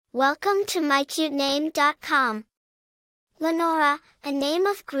Welcome to mycutename.com. Lenora, a name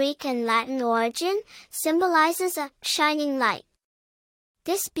of Greek and Latin origin, symbolizes a shining light.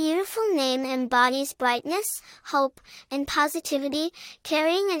 This beautiful name embodies brightness, hope, and positivity,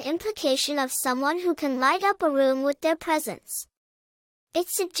 carrying an implication of someone who can light up a room with their presence. It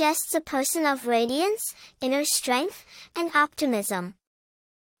suggests a person of radiance, inner strength, and optimism.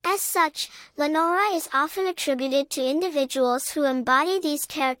 As such, Lenora is often attributed to individuals who embody these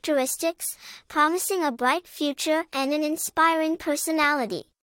characteristics, promising a bright future and an inspiring personality.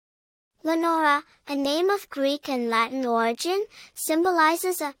 Lenora, a name of Greek and Latin origin,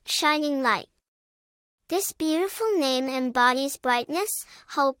 symbolizes a shining light. This beautiful name embodies brightness,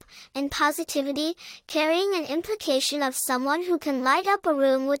 hope, and positivity, carrying an implication of someone who can light up a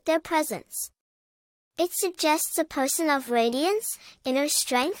room with their presence. It suggests a person of radiance, inner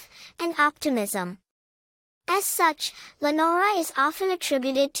strength, and optimism. As such, Lenora is often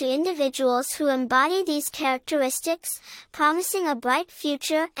attributed to individuals who embody these characteristics, promising a bright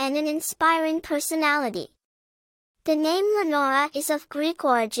future and an inspiring personality. The name Lenora is of Greek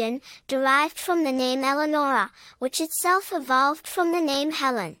origin, derived from the name Eleonora, which itself evolved from the name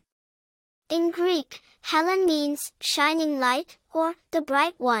Helen. In Greek, Helen means shining light or the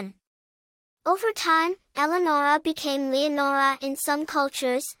bright one. Over time, Eleonora became Leonora in some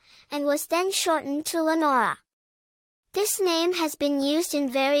cultures, and was then shortened to Lenora. This name has been used in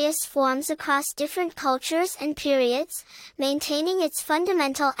various forms across different cultures and periods, maintaining its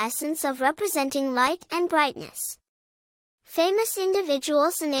fundamental essence of representing light and brightness. Famous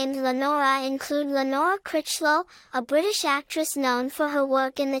individuals named Lenora include Lenora Critchlow, a British actress known for her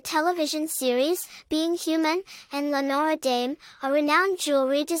work in the television series Being Human, and Lenora Dame, a renowned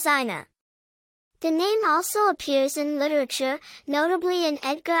jewelry designer. The name also appears in literature, notably in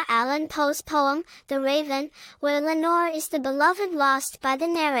Edgar Allan Poe's poem, The Raven, where Lenore is the beloved lost by the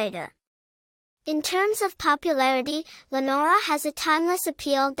narrator. In terms of popularity, Lenora has a timeless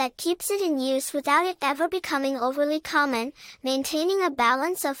appeal that keeps it in use without it ever becoming overly common, maintaining a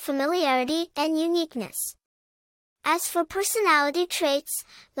balance of familiarity and uniqueness. As for personality traits,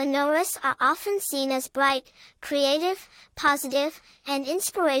 Lenoras are often seen as bright, creative, positive, and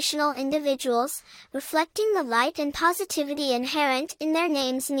inspirational individuals, reflecting the light and positivity inherent in their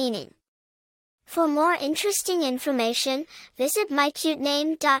name's meaning. For more interesting information, visit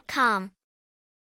mycutename.com.